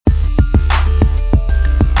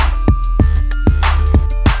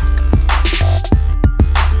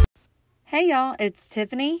Hey y'all, it's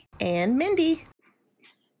Tiffany and Mindy.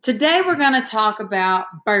 Today we're going to talk about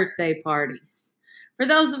birthday parties. For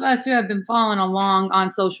those of us who have been following along on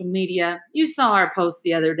social media, you saw our post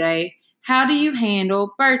the other day. How do you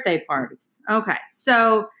handle birthday parties? Okay,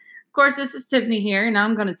 so of course this is Tiffany here, and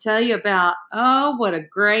I'm going to tell you about, what a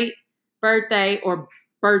great birthday or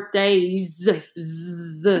birthdays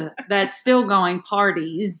that's still going,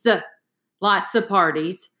 parties, lots of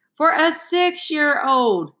parties for a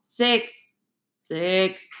 6-year-old. Six.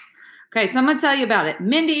 Okay, so I'm going to tell you about it.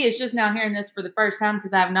 Mindy is just now hearing this for the first time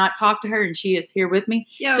because I have not talked to her, and she is here with me.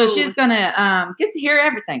 Yo. So she's going to get to hear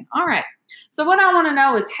everything. All right. So what I want to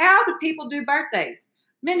know is, how do people do birthdays?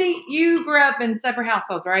 Mindy, you grew up in separate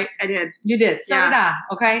households, right? I did. You did. So Yeah. did I.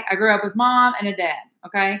 Okay. I grew up with mom and a dad.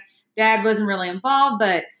 Okay. Dad wasn't really involved,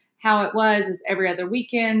 but how it was is every other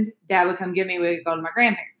weekend, dad would come get me. We'd go to my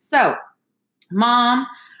grandparents. So mom,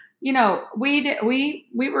 you know, we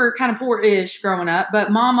were kind of poor-ish growing up,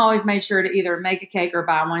 but mom always made sure to either make a cake or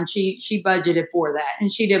buy one. She budgeted for that,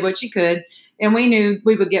 and she did what she could. And we knew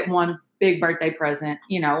we would get one big birthday present,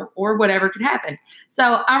 you know, or whatever could happen.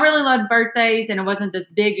 So I really loved birthdays, and it wasn't this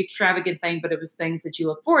big extravagant thing, but it was things that you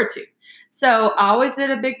look forward to. So I always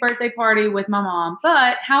did a big birthday party with my mom.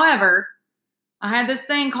 But however, I had this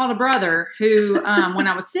thing called a brother who, when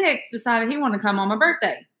I was 6, decided he wanted to come on my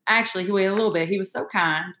birthday. Actually, he waited a little bit. He was so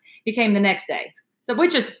kind. He came the next day. So,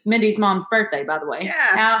 which is Mindy's mom's birthday, by the way.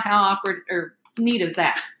 Yeah. How awkward or neat is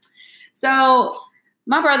that? So,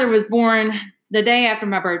 my brother was born the day after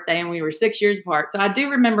my birthday, and we were 6 years apart. So, I do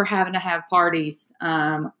remember having to have parties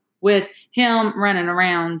with him running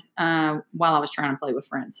around while I was trying to play with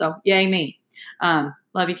friends. So, yay me.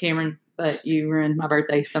 Love you, Cameron, but you ruined my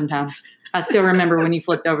birthday sometimes. I still remember when you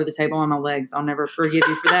flipped over the table on my legs. I'll never forgive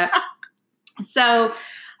you for that. So,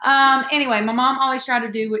 anyway, my mom always tried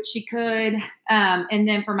to do what she could. And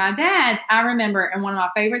then for my dad's, I remember, and one of my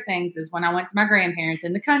favorite things is when I went to my grandparents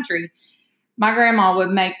in the country, my grandma would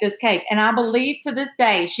make this cake. And I believe to this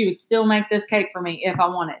day, she would still make this cake for me if I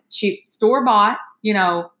wanted. She store-bought,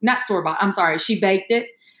 not store-bought, I'm sorry. She baked it.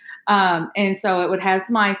 And so it would have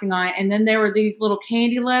some icing on it. And then there were these little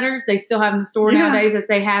candy letters. They still have in the store nowadays that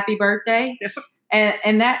say happy birthday. Yeah.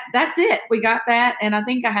 And that's it. We got that. And I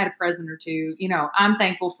think I had a present or two. I'm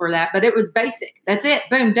thankful for that. But it was basic. That's it.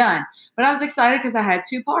 Boom, done. But I was excited because I had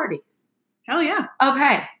 2 parties. Hell yeah.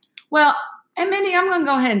 Okay. Well, and Mindy, I'm going to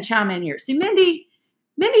go ahead and chime in here. See, Mindy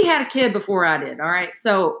had a kid before I did. All right.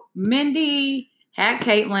 So Mindy had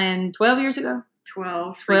Caitlin 12 years ago.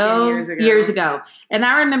 12 years ago. And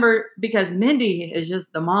I remember because Mindy is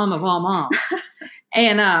just the mom of all moms.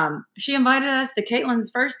 And she invited us to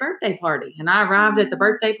Caitlin's first birthday party. And I arrived at the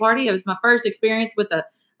birthday party. It was my first experience with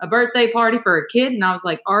a birthday party for a kid. And I was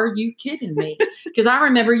like, are you kidding me? Because I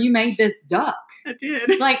remember you made this duck. I did.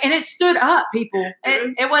 And it stood up, people.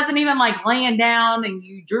 It wasn't even like laying down and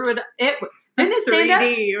you drew it. Didn't it stand up?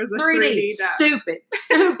 It was a 3D duck.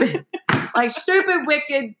 Stupid. Like stupid,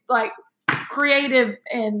 wicked, like creative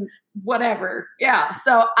and whatever. Yeah.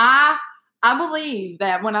 So I believe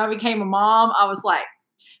that when I became a mom, I was like,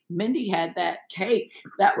 Mindy had that cake.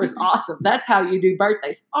 That was awesome. That's how you do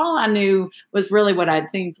birthdays. All I knew was really what I'd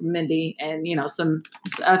seen from Mindy and,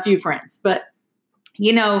 a few friends. But,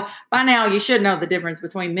 by now you should know the difference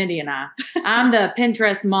between Mindy and I. I'm the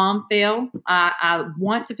Pinterest mom fail. I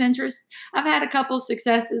want to Pinterest. I've had a couple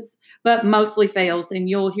successes, but mostly fails. And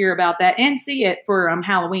you'll hear about that and see it for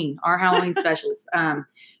Halloween, our Halloween specials.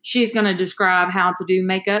 She's going to describe how to do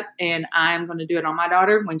makeup, and I'm going to do it on my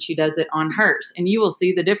daughter when she does it on hers. And you will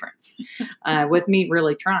see the difference with me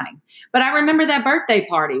really trying. But I remember that birthday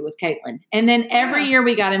party with Caitlin. And then every year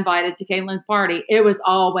we got invited to Caitlin's party. It was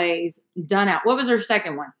always done out. What was her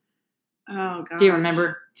second one? Oh, gosh. Do you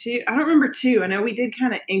remember? 2. I don't remember 2. I know we did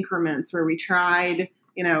kind of increments where we tried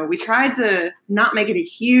to not make it a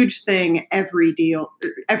huge thing every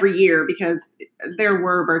year, because there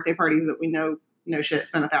were birthday parties that we know no shit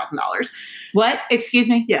spent $1,000. What? Excuse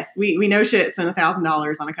me? Yes, we know shit spent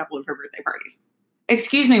 $1,000 on a couple of her birthday parties.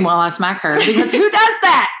 Excuse me while I smack her, because who does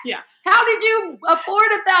that? Yeah. How did you afford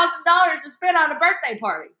 $1,000 to spend on a birthday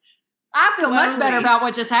party? I feel much better about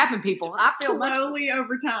what just happened, people. I feel slowly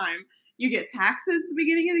over time. You get taxes at the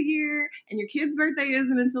beginning of the year, and your kid's birthday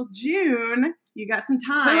isn't until June. You got some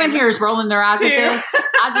time. Who in here is rolling their eyes at this?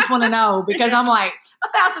 I just want to know, because I'm like,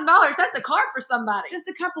 $1,000, that's a car for somebody. Just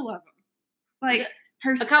a couple of them. Like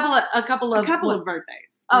her a couple of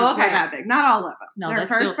birthdays. Oh, okay. That big. Not all of them. No, her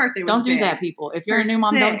first birthday was don't do big. that, people. If you're a new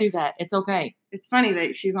mom, don't do that. It's okay. It's funny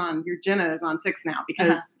that your Jenna is on 6 now,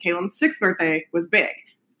 because Caitlin's 6th birthday was big.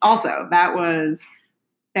 Also, that was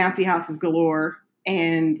bouncy houses galore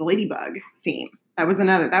and the ladybug theme. That was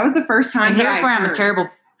the first time. And here's where I'm a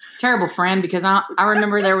terrible friend, because I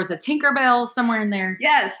remember there was a Tinkerbell somewhere in there.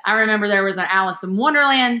 Yes. I remember there was an Alice in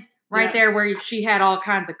Wonderland right there where she had all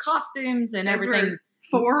kinds of costumes and everything.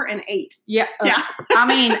 4 and 8. Yeah. Yeah. I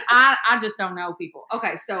mean, I just don't know people.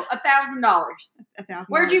 Okay, so $1,000. $1,000.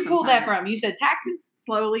 Where'd you pull that from? You said taxes?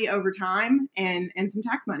 Slowly over time and some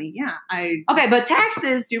tax money. Yeah. Okay, but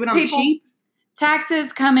taxes do it on cheap.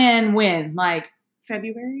 Taxes come in when? Like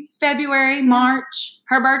February, March.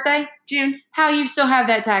 Her birthday? June. How you still have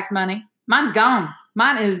that tax money? Mine's gone.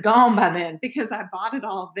 Mine is gone by then. Because I bought it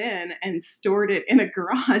all then and stored it in a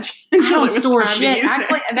garage. I don't store shit.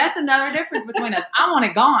 That's another difference between us. I want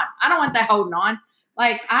it gone. I don't want that holding on.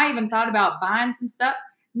 Like, I even thought about buying some stuff.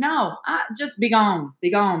 No, just be gone. Be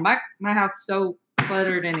gone. My house is so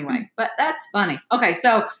cluttered anyway. But that's funny. Okay,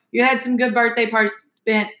 so you had some good birthday parties.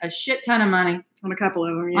 Spent a shit ton of money. On a couple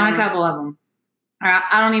of them, yeah. On a couple of them. All right,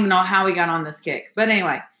 I don't even know how we got on this kick. But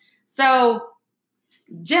anyway, so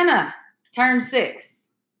Jenna turned 6,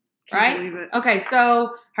 right? Can't believe it. Okay,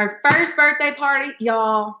 so her first birthday party,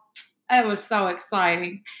 y'all, it was so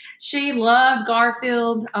exciting. She loved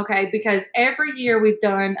Garfield, okay, because every year we've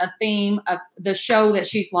done a theme of the show that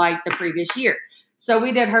she's liked the previous year. So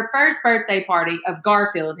we did her first birthday party of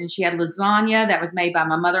Garfield, and she had lasagna that was made by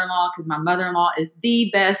my mother-in-law, because my mother-in-law is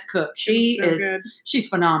the best cook. She's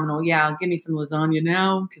phenomenal. Yeah, give me some lasagna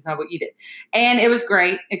now, because I will eat it. And it was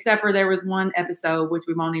great, except for there was one episode, which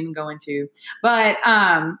we won't even go into. But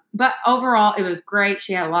overall, it was great.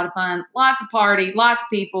 She had a lot of fun, lots of party, lots of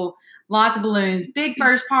people, lots of balloons, big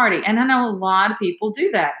first party. And I know a lot of people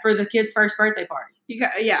do that for the kid's first birthday party.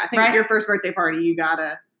 I think your first birthday party, you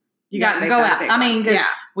gotta go out. I mean,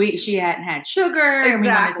 because she hadn't had sugar, and we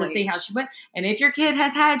wanted to see how she went. And if your kid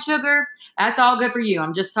has had sugar, that's all good for you.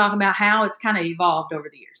 I'm just talking about how it's kind of evolved over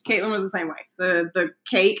the years. Caitlin was the same way. The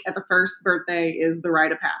cake at the first birthday is the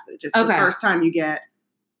rite of passage. It's the first time you get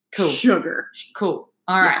sugar. Cool.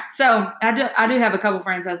 All right. So I do have a couple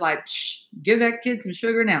friends that's like, give that kid some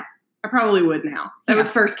sugar now. I probably would now. That was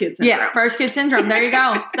first kid syndrome. Yeah, first kid syndrome. There you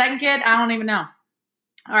go. Second kid, I don't even know.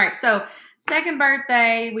 All right. So second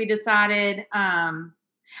birthday, we decided I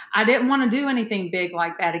didn't want to do anything big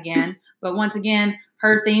like that again. But once again,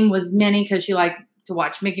 her theme was Minnie, because she liked to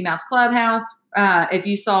watch Mickey Mouse Clubhouse. If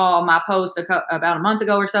you saw my post about a month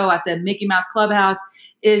ago or so, I said Mickey Mouse Clubhouse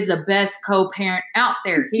is the best co-parent out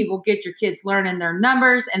there. He will get your kids learning their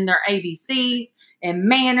numbers and their ABCs and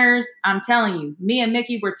manners. I'm telling you, me and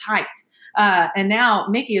Mickey were tight. And now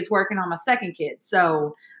Mickey is working on my second kid.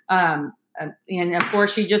 So, and of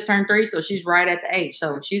course, she just turned 3, so she's right at the age.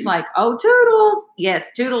 So she's like, oh, Toodles.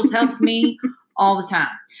 Yes, Toodles helps me all the time.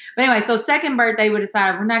 But anyway, so second birthday, we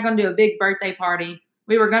decided we're not going to do a big birthday party.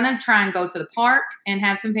 We were going to try and go to the park and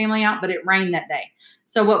have some family out, but it rained that day.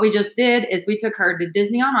 So what we just did is we took her to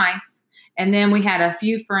Disney on Ice, and then we had a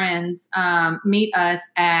few friends meet us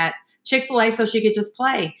at Chick-fil-A so she could just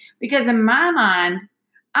play. Because in my mind,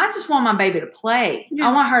 I just want my baby to play. Yeah.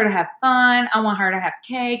 I want her to have fun. I want her to have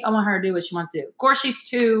cake. I want her to do what she wants to do. Of course, she's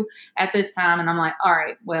 2 at this time, and I'm like, all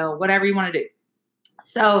right, well, whatever you want to do.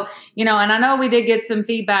 So, and I know we did get some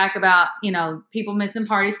feedback about, people missing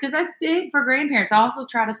parties, because that's big for grandparents. I also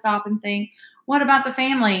try to stop and think, what about the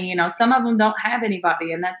family? Some of them don't have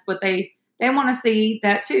anybody, and that's what they want to see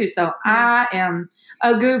that too. So I am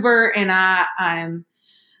a goober, and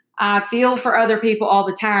I feel for other people all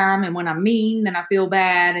the time. And when I'm mean, then I feel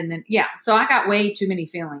bad. And then, so I got way too many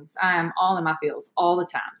feelings. I'm all in my feels all the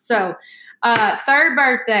time. So, third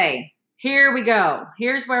birthday, here we go.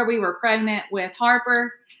 Here's where we were pregnant with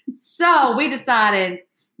Harper. So we decided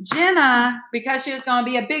Jenna, because she was going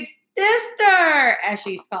to be a big sister, as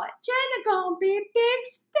she's called it. Jenna going to be a big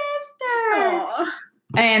sister. Aww.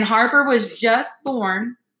 And Harper was just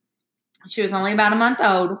born. She was only about a month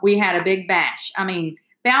old. We had a big bash. I mean,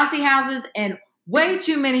 bouncy houses and way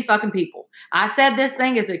too many fucking people. I said this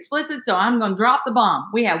thing is explicit, so I'm going to drop the bomb.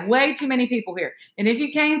 We have way too many people here. And if you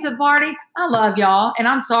came to the party, I love y'all. And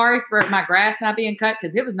I'm sorry for my grass not being cut,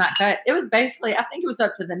 because it was not cut. It was basically, I think it was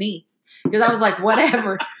up to the knees, because I was like,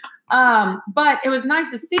 whatever. But it was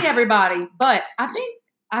nice to see everybody. But I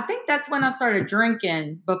think that's when I started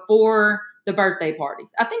drinking, before the birthday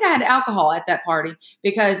parties. I think I had alcohol at that party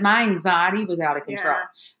because my anxiety was out of control. Yeah.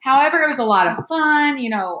 However, it was a lot of fun,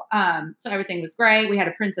 so everything was great. We had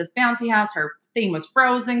a princess bouncy house. Her theme was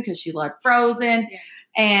Frozen, because she loved Frozen. Yeah.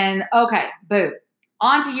 And okay, boom.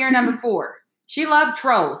 On to year number 4. She loved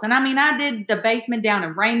Trolls. And I did the basement down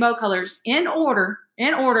in rainbow colors in order,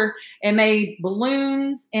 and made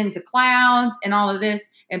balloons into clouds and all of this.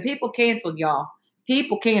 And people canceled, y'all.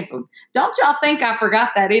 People canceled. Don't y'all think I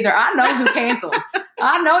forgot that either. I know who canceled.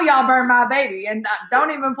 I know y'all burned my baby, and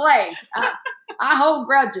don't even play. I hold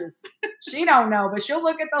grudges. She don't know, but she'll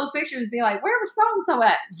look at those pictures and be like, where was so-and-so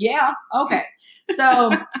at? Yeah, okay.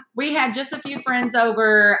 So we had just a few friends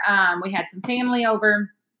over. We had some family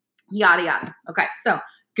over, yada, yada. Okay, so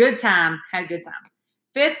good time. Had a good time.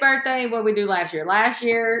 5th birthday, what we do last year? Last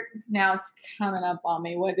year, now it's coming up on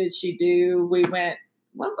me. What did she do? We went,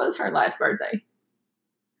 what was her last birthday?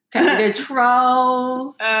 Okay, we did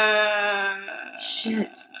trolls.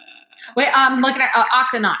 Shit. Wait, I'm looking at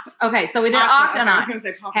Octonauts. Okay, so we did Octonauts.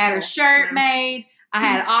 Okay, had a shirt made. I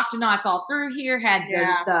had Octonauts all through here. Had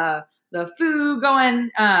the food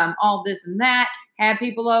going, all this and that. Had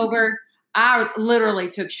people over. I literally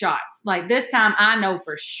took shots. Like this time, I know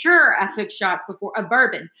for sure I took shots of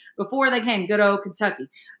bourbon before they came. Good old Kentucky.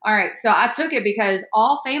 All right, so I took it because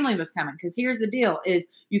all family was coming. Because here's the deal: is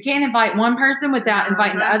you can't invite one person without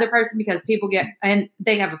inviting the other person because people and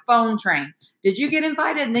they have a phone train. Did you get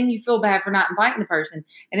invited? And then you feel bad for not inviting the person.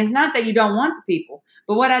 And it's not that you don't want the people,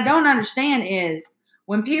 but what I don't understand is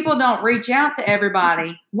when people don't reach out to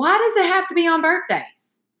everybody. Why does it have to be on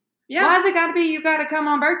birthdays? Yeah. Why has it got to be you got to come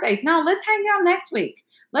on birthdays? No, let's hang out next week.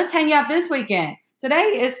 Let's hang out this weekend.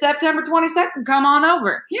 Today is September 22nd. Come on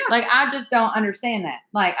over. Yeah. Like, I just don't understand that.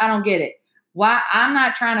 Like, I don't get it. Why? I'm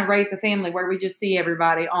not trying to raise a family where we just see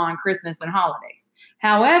everybody on Christmas and holidays.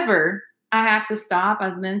 However, I have to stop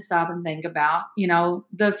and think about,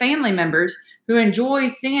 the family members who enjoy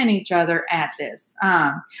seeing each other at this.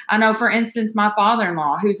 I know, for instance, my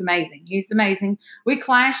father-in-law, who's amazing. He's amazing. We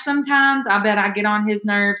clash sometimes. I bet I get on his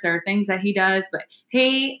nerves. There are things that he does, but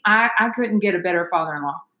I couldn't get a better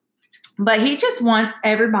father-in-law. But he just wants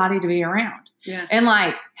everybody to be around. Yeah. And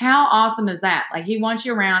like, how awesome is that? Like, he wants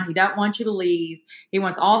you around. He doesn't want you to leave. He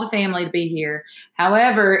wants all the family to be here.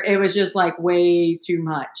 However, it was just like way too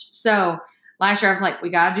much. So last year I was like,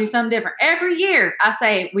 we got to do something different. Every year I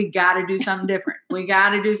say, we got to do something different. We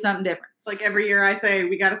got to do something different. It's like every year I say,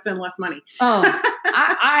 we got to spend less money. Oh,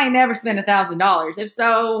 I ain't never spent $1,000. If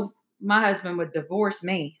so, my husband would divorce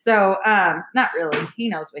me. So, not really. He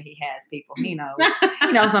knows what he has, people. He knows.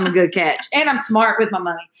 He knows I'm a good catch. And I'm smart with my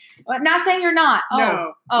money. But not saying you're not.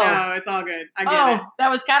 No, it's all good. I get it. That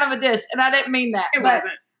was kind of a diss. And I didn't mean that. It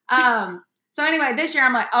wasn't. So anyway, this year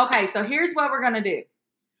I'm like, okay, so here's what we're going to do.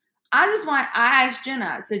 I asked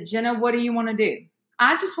Jenna. I said, Jenna, what do you want to do?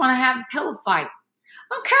 I just want to have a pillow fight.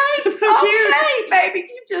 Okay. That's so cute. Okay, baby.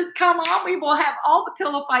 You just come on. We will have all the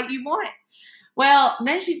pillow fight you want. Well,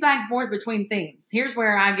 then she's back and forth between themes. Here's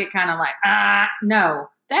where I get kind of like, no,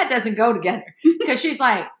 that doesn't go together. Because she's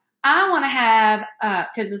like, I want to have,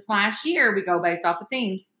 because this last year we go based off of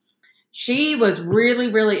themes. She was really,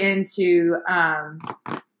 really into How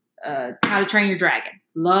to Train Your Dragon.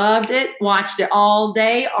 Loved it. Watched it all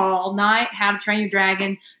day, all night. How to Train Your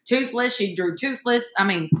Dragon. Toothless. She drew Toothless. I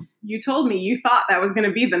mean. You told me you thought that was going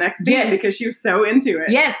to be the next theme because she was so into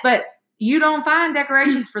it. Yes, but you don't find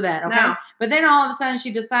decorations for that, okay? No. But then all of a sudden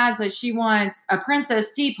she decides that she wants a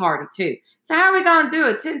princess tea party too. So how are we going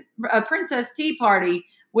to do a princess tea party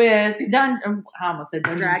with I almost said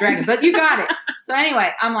Dungeons and Dragons, but you got it. So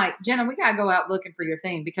anyway, I'm like, Jenna, we got to go out looking for your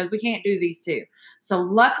theme because we can't do these two. So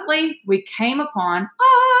luckily we came upon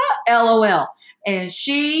LOL, and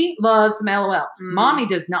she loves some LOL. Mommy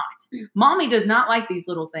does not. Mommy does not like these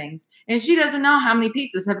little things, and she doesn't know how many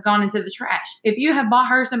pieces have gone into the trash. If you have bought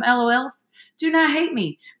her some LOLs, do not hate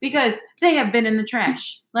me because they have been in the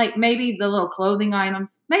trash. Like maybe the little clothing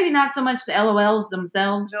items, maybe not so much the LOLs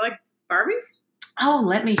themselves. They're like Barbies? Oh,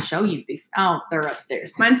 let me show you these. Oh, they're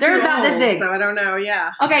upstairs. They're about this big. So I don't know.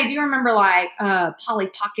 Yeah. Okay. Do you remember like Polly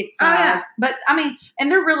Pocket size? Oh, yeah. But I mean,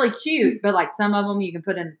 and they're really cute. But like some of them you can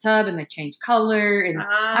put in the tub and they change color. And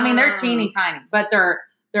I mean, they're teeny tiny, but their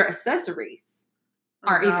accessories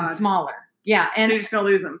are even smaller. Yeah. And so you're just gonna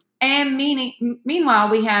lose them. And meanwhile,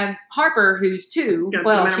 we have Harper, who's 2.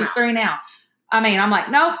 Well, she's 3 now. I mean, I'm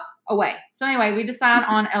like, nope, away. So anyway, we decide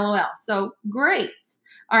on LOL. So great.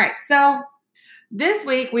 All right. So this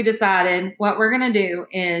week we decided what we're going to do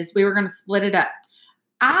is we were going to split it up.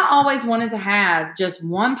 I always wanted to have just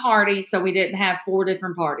one party so we didn't have 4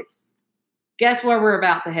 different parties. Guess where we're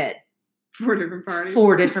about to head? 4 different parties.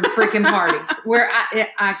 4 different freaking parties. Where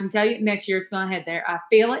I can tell you next year it's going to head there. I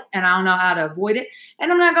feel it, and I don't know how to avoid it.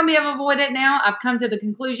 And I'm not going to be able to avoid it now. I've come to the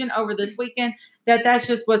conclusion over this weekend that that's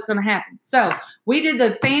just what's going to happen. So we did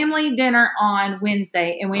the family dinner on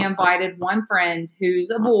Wednesday, and we invited one friend who's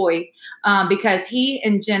a boy because he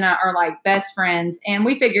and Jenna are like best friends, and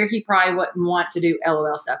we figure he probably wouldn't want to do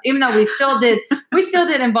LOL stuff, even though we still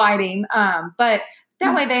did invite him. But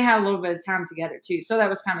that way they had a little bit of time together too. So that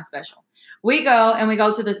was kind of special. We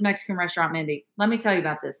go to this Mexican restaurant, Mindy. Let me tell you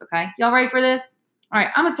about this, okay? Y'all ready for this? All right,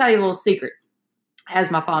 I'm going to tell you a little secret, as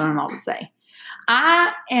my father-in-law would say.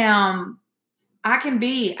 I can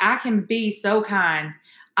be so kind.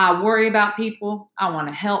 I worry about people. I want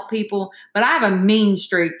to help people, but I have a mean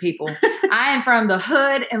streak, people. I am from the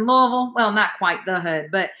hood in Louisville. Well, not quite the hood,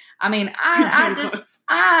 but I mean, I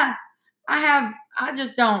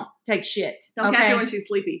just don't take shit. Don't catch you when she's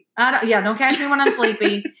sleepy. Don't catch me when I'm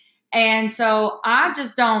sleepy. And so I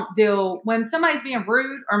just don't deal when somebody's being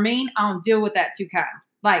rude or mean. I don't deal with that too kind.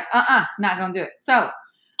 Like, not gonna do it. So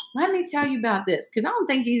let me tell you about this because I don't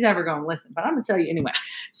think he's ever going to listen, but I'm going to tell you anyway.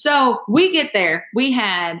 So we get there. We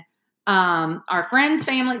had our friend's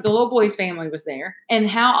family, the little boy's family was there. And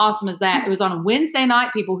how awesome is that? It was on a Wednesday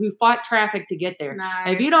night, people who fought traffic to get there. Nice.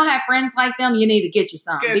 If you don't have friends like them, you need to get you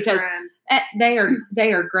some because they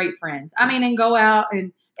are great friends. I mean, and go out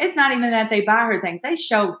and it's not even that they buy her things. They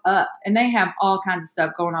showed up and they have all kinds of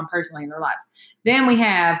stuff going on personally in their lives. Then we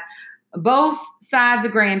have both sides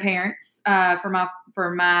of grandparents for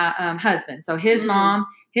my husband. So his mom,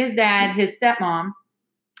 his dad, his stepmom.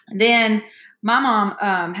 Then my mom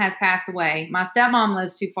has passed away. My stepmom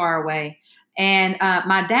lives too far away. And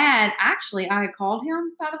my dad, actually, I had called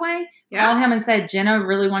him, by the way. Yeah. Called him and said, Jenna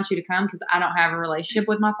really wants you to come because I don't have a relationship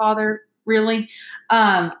with my father, really.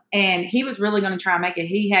 And he was really going to try and make it.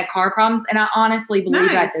 He had car problems. And I honestly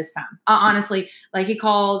believe that this time. I honestly, like he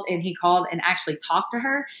called and actually talked to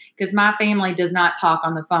her because my family does not talk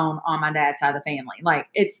on the phone on my dad's side of the family. Like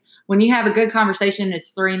it's when you have a good conversation,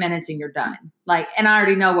 it's 3 minutes and you're done. Like, and I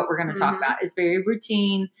already know what we're going to talk about. It's very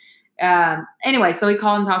routine. Anyway, so he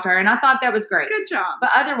called and talked to her and I thought that was great. Good job.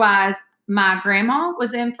 But otherwise, my grandma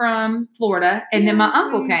was in from Florida and then my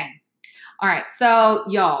uncle came. All right. So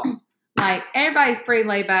y'all, like everybody's pretty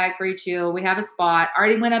laid back, pretty chill. We have a spot.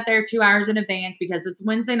 Already went up there 2 hours in advance because it's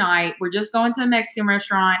Wednesday night. We're just going to a Mexican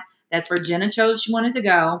restaurant. That's where Jenna chose she wanted to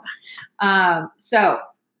go. So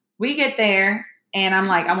we get there and I'm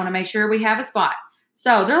like, I want to make sure we have a spot.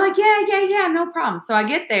 So they're like, yeah, no problem. So I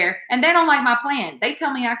get there and they don't like my plan. They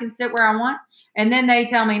tell me I can sit where I want. And then they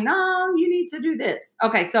tell me, no, you need to do this.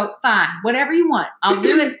 Okay, so fine. Whatever you want. I'll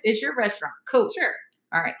do it. It's your restaurant. Cool. Sure.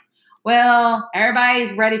 All right. Well,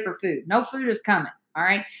 everybody's ready for food. No food is coming. All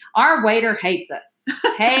right. Our waiter hates us.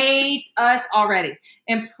 Hates us already.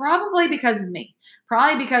 And probably because of me.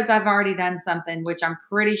 Probably because I've already done something, which I'm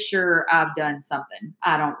pretty sure I've done something.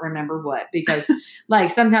 I don't remember what. Because like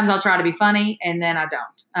sometimes I'll try to be funny and then I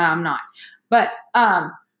don't. I'm not. But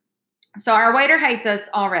so our waiter hates us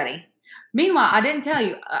already. Meanwhile, I didn't tell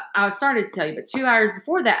you. I started to tell you, but 2 hours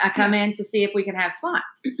before that, I come in to see if we can have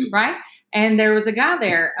spots, right? And there was a guy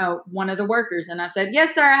there, one of the workers, and I said,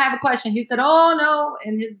 yes, sir, I have a question. He said, oh, no,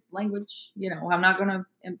 in his language, I'm not going to.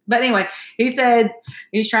 But anyway, he said,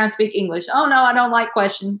 he's trying to speak English. Oh, no, I don't like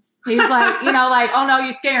questions. He's like, like, oh, no,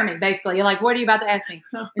 you scare me, basically. You're like, what are you about to ask me?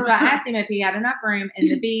 And so I asked him if he had enough room, and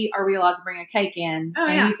the B, are we allowed to bring a cake in? Oh,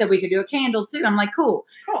 and he said we could do a candle, too. I'm like, cool.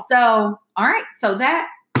 So, all right, so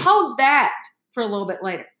hold that for a little bit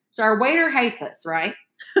later. So our waiter hates us, right?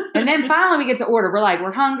 And then finally we get to order. We're like,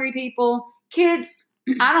 we're hungry people. Kids,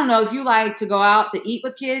 I don't know if you like to go out to eat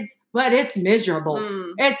with kids, but it's miserable.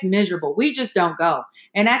 It's miserable. We just don't go.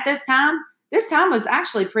 And at this time was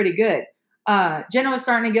actually pretty good. Jenna was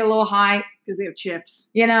starting to get a little hype. Because they have chips.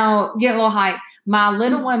 Get a little hype. My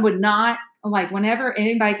little one would not, like whenever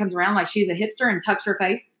anybody comes around, like she's a hipster and tucks her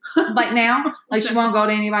face. Like now, like she won't go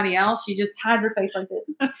to anybody else. She just hides her face like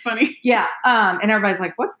this. That's funny. Yeah. And everybody's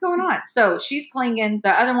like, what's going on? So she's clinging. The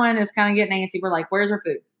other one is kind of getting antsy. We're like, where's her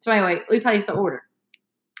food? So anyway, we place the order.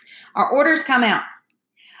 Our orders come out.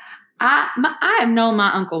 I have known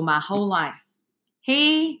my uncle my whole life.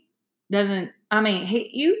 He doesn't,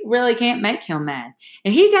 you really can't make him mad.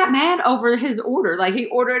 And he got mad over his order. Like he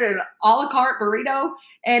ordered an a la carte burrito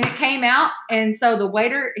and it came out. And so the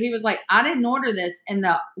waiter, he was like, I didn't order this. And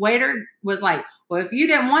the waiter was like, well, if you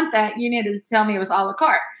didn't want that, you needed to tell me it was a la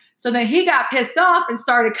carte. So then he got pissed off and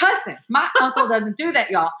started cussing. My uncle doesn't do that,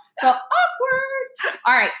 y'all. So awkward.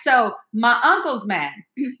 All right. So my uncle's mad.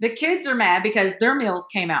 The kids are mad because their meals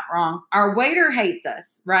came out wrong. Our waiter hates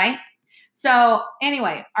us, right? So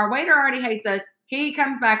anyway, our waiter already hates us. He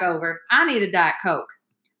comes back over. I need a Diet Coke.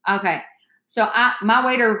 Okay. So my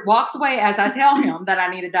waiter walks away as I tell him that I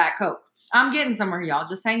need a Diet Coke. I'm getting somewhere, y'all.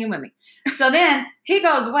 Just hanging with me. So then he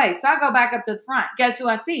goes away. So I go back up to the front. Guess who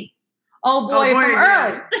I see? Old boy from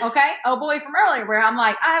earlier. Okay. Old boy from earlier where I'm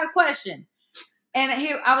like, I have a question. And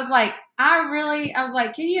I was like,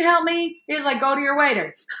 can you help me? He was like, go to your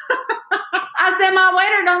waiter. I said, my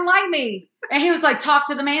waiter don't like me. And he was like, talk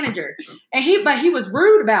to the manager. But he was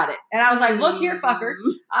rude about it. And I was like, look here, fucker.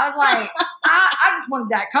 I was like, I just wanted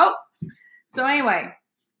that Coke. So anyway,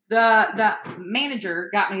 the manager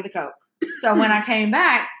got me the Coke. So when I came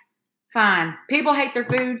back, fine. People hate their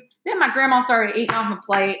food. Then my grandma started eating off my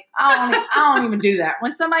plate. I don't even do that.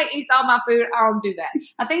 When somebody eats all my food, I don't do that.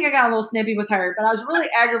 I think I got a little snippy with her, but I was really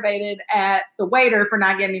aggravated at the waiter for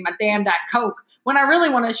not getting me my damn Diet Coke when I really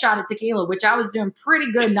wanted a shot of tequila, which I was doing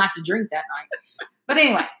pretty good not to drink that night. But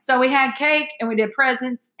anyway, so we had cake and we did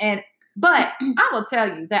presents. But I will tell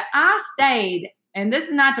you that I stayed, and this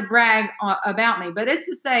is not to brag about me, but it's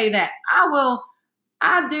to say that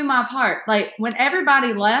I do my part. Like when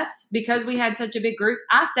everybody left, because we had such a big group,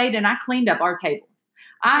 I stayed and I cleaned up our table.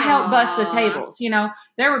 I helped bust the tables. You know,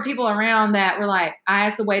 there were people around that were like, I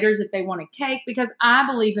asked the waiters if they wanted cake because I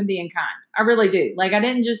believe in being kind. I really do. Like I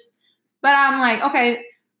didn't just, but I'm like, okay,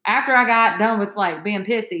 after I got done with like being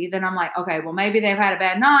pissy, then I'm like, okay, well maybe they've had a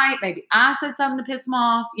bad night. Maybe I said something to piss them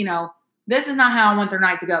off. You know, this is not how I want their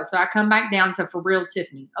night to go. So I come back down to for real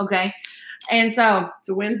Tiffany. Okay. And so it's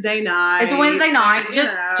a Wednesday night. It's a Wednesday night.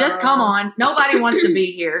 Just come on. Nobody wants to be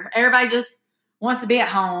here. Everybody just wants to be at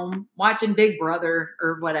home watching Big Brother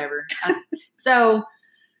or whatever. So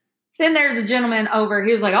then there's a gentleman over.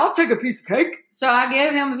 He was like, I'll take a piece of cake. So I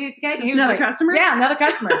gave him a piece of cake. Just another customer? Yeah, another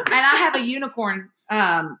customer. And I have a unicorn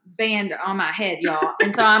band on my head, y'all.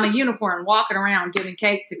 And so I'm a unicorn walking around giving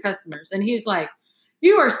cake to customers. And he's like,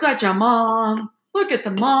 you are such a mom. Look at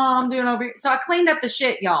the mom doing over here. So I cleaned up the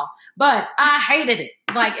shit, y'all. But I hated it.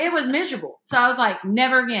 Like, it was miserable. So I was like,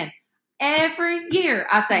 never again. Every year,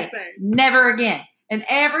 I say, never again. And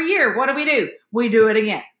every year, what do? We do it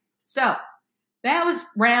again. So that was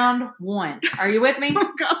round one. Are you with me?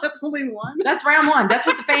 Oh, God, that's only one? That's round one. That's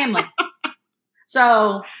with the family.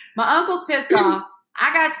 So my uncle's pissed off.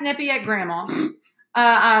 I got snippy at grandma.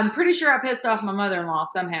 I'm pretty sure I pissed off my mother-in-law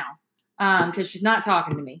somehow because she's not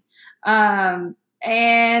talking to me.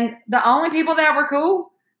 And the only people that were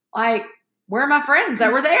cool, like, were my friends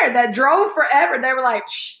that were there that drove forever. They were like,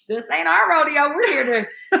 this ain't our rodeo. We're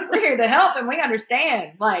here to help and we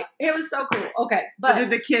understand. Like, it was so cool. Okay. But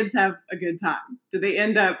did the kids have a good time? Did they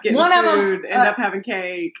end up getting food, end up having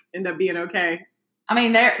cake, end up being okay? I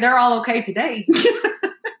mean, they're all okay today.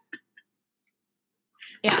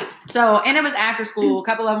 Yeah. So, and it was after school. A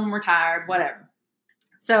couple of them were tired, whatever.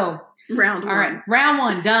 So, round one. All right. Round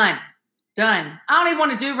one, done. I don't even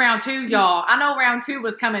want to do round two, y'all. I know round two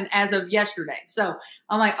was coming as of yesterday. So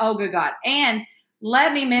I'm like, oh, good God. And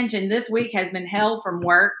let me mention, this week has been hell from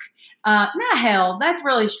work. Not hell. That's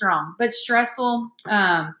really strong, but stressful.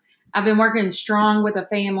 I've been working strong with a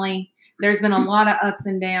family. There's been a lot of ups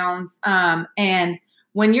and downs. And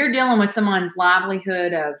when you're dealing with someone's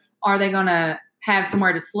livelihood of, are they going to have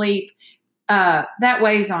somewhere to sleep? That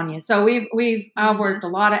weighs on you. So I've worked a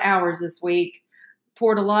lot of hours this week.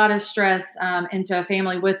 Poured a lot of stress into a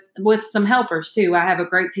family with some helpers too. I have a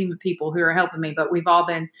great team of people who are helping me, but we've all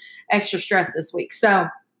been extra stressed this week. So,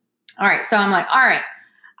 all right. So I'm like, all right.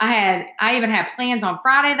 I even had plans on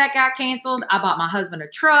Friday that got canceled. I bought my husband a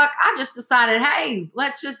truck. I just decided, hey,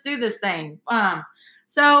 let's just do this thing.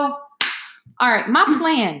 So, all right, my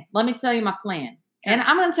plan. Let me tell you my plan. And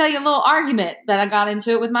I'm going to tell you a little argument that I got into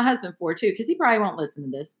it with my husband for too, because he probably won't listen to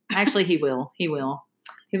this. Actually, he will. He will.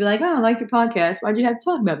 He'll be like, oh, I like your podcast. Why'd you have to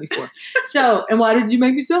talk about me for? So, and why did you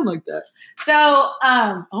make me sound like that? So,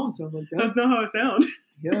 I don't sound like that. That's not how I sound.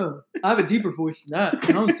 Yeah. I have a deeper voice than that.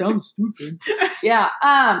 I don't sound stupid. Yeah.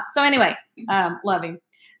 So anyway, love him.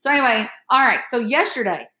 So anyway, all right. So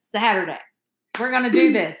yesterday, Saturday, we're going to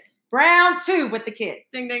do this. Round two with the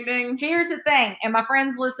kids. Ding, ding, ding. Here's the thing. And my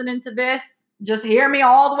friends listening to this, just hear me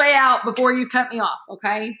all the way out before you cut me off.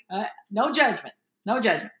 Okay. No judgment. No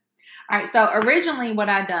judgment. All right, so originally what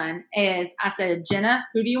I done is I said, Jenna,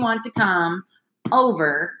 who do you want to come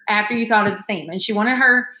over after you thought of the theme? And she wanted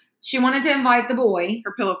to invite the boy.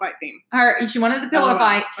 Her pillow fight theme. She wanted the pillow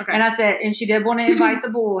fight. Okay. And I said, and she did want to invite the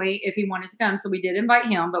boy if he wanted to come. So we did invite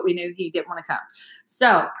him, but we knew he didn't want to come.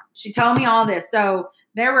 So she told me all this. So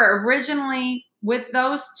there were originally with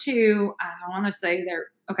those two, I want to say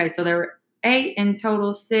so there were 8 in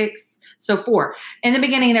total, 6. So 4. In the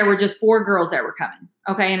beginning, there were just 4 girls that were coming,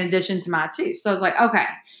 okay, in addition to my 2. So I was like, okay,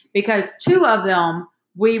 because 2 of them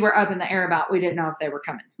we were up in the air about. We didn't know if they were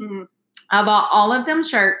coming. Mm-hmm. I bought all of them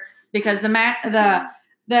shirts because the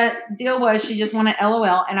deal was she just wanted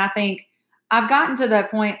LOL. And I think I've gotten to the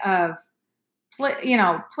point of,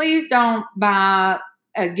 please don't buy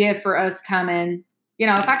a gift for us coming. You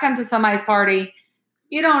know, if I come to somebody's party,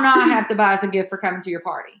 you do not have to buy us a gift for coming to your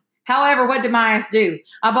party. However, what did my ass do?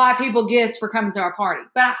 I bought people gifts for coming to our party.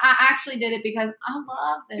 But I actually did it because I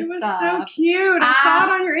love this stuff. It was so cute. I saw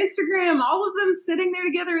it on your Instagram. All of them sitting there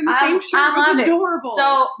together in the same shirt. It was adorable.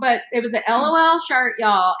 So, but it was an LOL shirt,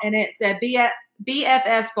 y'all. And it said, be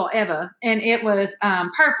BFS forever, and it was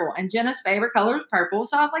purple. And Jenna's favorite color was purple,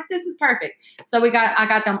 so I was like, "This is perfect." So I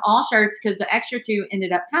got them all shirts because the extra 2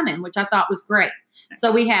 ended up coming, which I thought was great.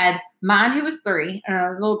 So we had mine who was 3,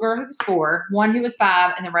 a little girl who was 4, one who was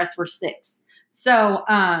 5, and the rest were 6. So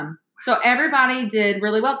so everybody did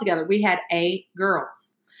really well together. We had 8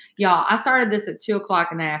 girls, y'all. I started this at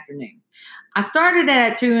 2:00 in the afternoon. I started it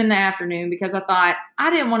at 2 in the afternoon because I thought I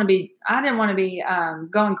didn't want to be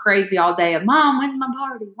going crazy all day of Mom, when's my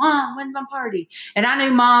party? Mom, when's my party? And I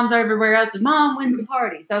knew moms everywhere else was Mom, when's the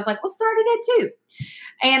party? So I was like, we'll start it at 2.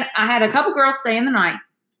 And I had a couple girls stay in the night.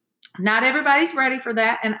 Not everybody's ready for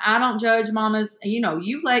that. And I don't judge mamas.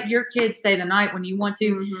 You let your kids stay the night when you want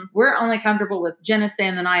to. Mm-hmm. We're only comfortable with Jenna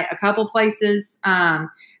staying the night a couple places.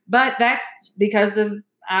 But that's because of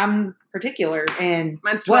I'm particular, and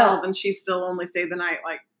mine's 12, and she still only stayed the night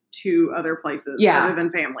like 2 other places other than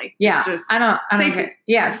family. Yeah, it's just I don't safety.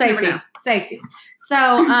 Yeah, safety. So,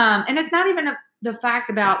 and it's not even the fact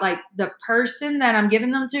about like the person that I'm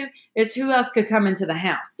giving them to, is who else could come into the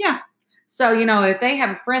house. Yeah. So, if they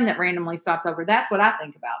have a friend that randomly stops over, that's what I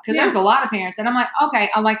think about. Because there's a lot of parents, and I'm like, okay,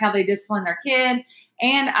 I like how they discipline their kid.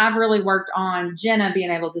 And I've really worked on Jenna being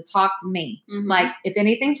able to talk to me. Mm-hmm. Like, if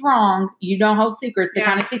anything's wrong, you don't hold secrets. The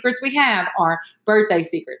kind of secrets we have are birthday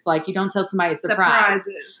secrets. Like, you don't tell somebody a surprise.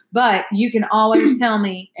 Surprises. But you can always tell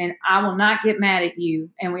me, and I will not get mad at you.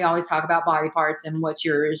 And we always talk about body parts and what's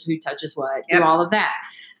yours, who touches what, do all of that.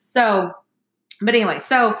 So, but anyway,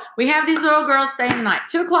 so we have these little girls staying the night.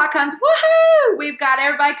 2:00 comes, woohoo! We've got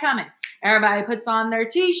everybody coming. Everybody puts on their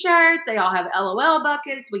T-shirts. They all have LOL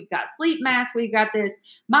buckets. We've got sleep masks. We've got this.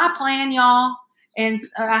 My plan, y'all, and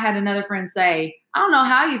I had another friend say, I don't know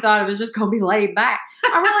how you thought it was just going to be laid back.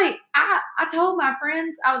 I told my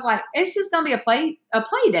friends, I was like, it's just going to be a play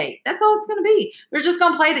date. That's all it's going to be. They're just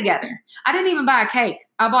going to play together. I didn't even buy a cake.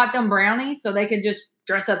 I bought them brownies so they could just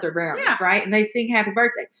dress up their brownies, right? And they sing happy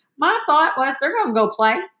birthday. My thought was they're going to go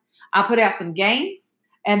play. I put out some games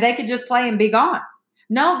and they could just play and be gone.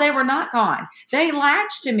 No, they were not gone. They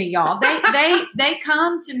latched to me, y'all. They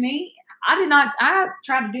come to me. I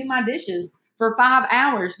tried to do my dishes for 5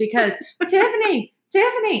 hours because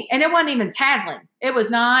Tiffany, and it wasn't even tattling. It was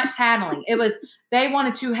not tattling. It was, they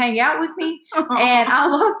wanted to hang out with me and I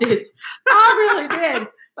loved it. I really did.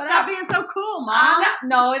 But stop being so cool, Mom.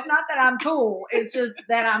 No, it's not that I'm cool. It's just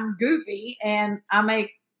that I'm goofy and I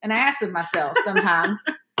make an ass of myself sometimes.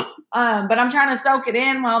 But I'm trying to soak it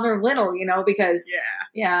in while they're little, because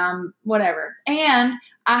whatever. And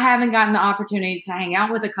I haven't gotten the opportunity to hang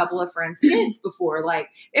out with a couple of friends' kids before. Like,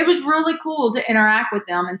 it was really cool to interact with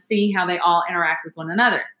them and see how they all interact with one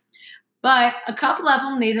another. But a couple of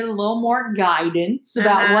them needed a little more guidance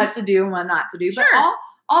about what to do and what not to do. Sure. But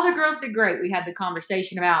all the girls did great. We had the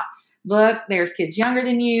conversation about, look, there's kids younger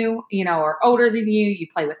than you, or older than you. You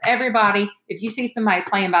play with everybody. If you see somebody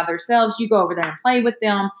playing by themselves, you go over there and play with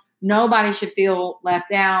them. Nobody should feel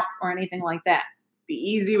left out or anything like that. Be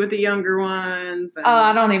easy with the younger ones.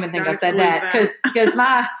 I don't even think I said that because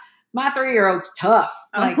my 3-year-old's tough.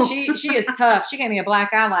 Like she is tough. She gave me a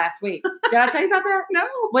black eye last week. Did I tell you about that? No.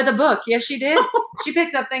 With a book. Yes, she did. She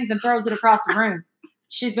picks up things and throws it across the room.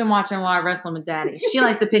 She's been watching a lot of Wrestling with Daddy. She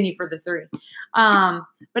likes the penny for the 3. But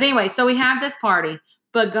anyway, so we have this party.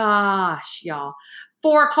 But gosh, y'all,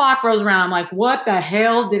 4:00 rolls around. I'm like, what the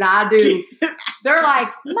hell did I do? They're like,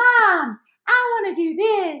 Mom, I want to do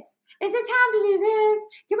this. Is it time to do this?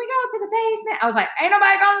 Can we go to the basement? I was like, ain't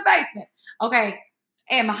nobody going to the basement. Okay.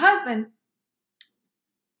 And my husband,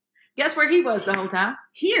 guess where he was the whole time?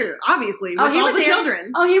 Here, obviously, with all the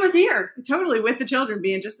children. Oh, he was here. Totally, with the children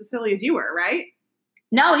being just as silly as you were, right?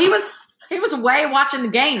 No, he was away watching the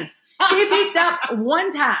games. He peeked up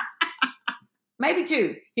one time. Maybe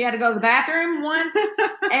 2. He had to go to the bathroom once.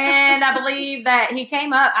 And I believe that he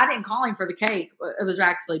came up. I didn't call him for the cake. It was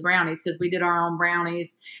actually brownies because we did our own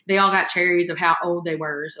brownies. They all got cherries of how old they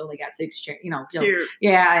were. So they got 6 cherries. Cute.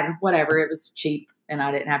 Yeah, and whatever. It was cheap and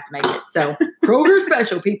I didn't have to make it. So Kroger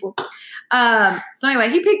special, people. So anyway,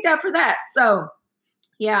 he picked up for that. So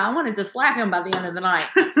yeah, I wanted to slap him by the end of the night.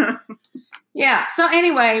 Yeah. So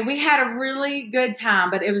anyway, we had a really good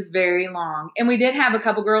time, but it was very long. And we did have a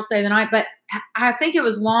couple girls stay the night, but I think it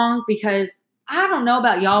was long because I don't know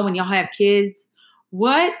about y'all when y'all have kids.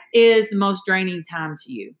 What is the most draining time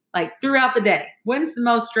to you? Like throughout the day, when's the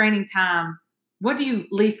most draining time? What do you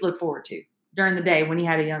least look forward to during the day when you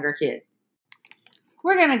had a younger kid?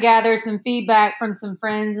 We're going to gather some feedback from some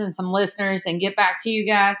friends and some listeners and get back to you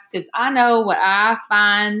guys because I know what I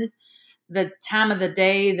find the time of the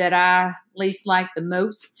day that I least like the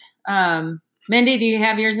most. Mindy, do you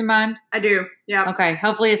have yours in mind? I do. Yeah. Okay.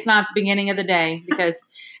 Hopefully it's not the beginning of the day, because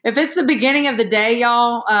if it's the beginning of the day,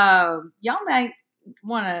 y'all might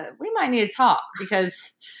we might need to talk,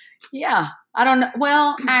 because I don't know.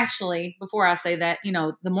 Well, actually, before I say that,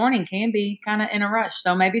 the morning can be kind of in a rush.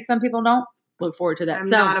 So maybe some people don't look forward to that. I'm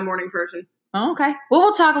not a morning person. Okay. Well,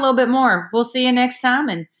 we'll talk a little bit more. We'll see you next time,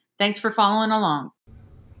 and thanks for following along.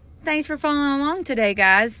 Thanks for following along today,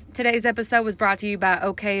 guys. Today's episode was brought to you by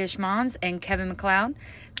Okay-ish Moms and Kevin McLeod.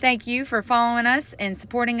 Thank you for following us and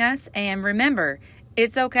supporting us. And remember,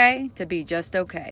 it's okay to be just okay.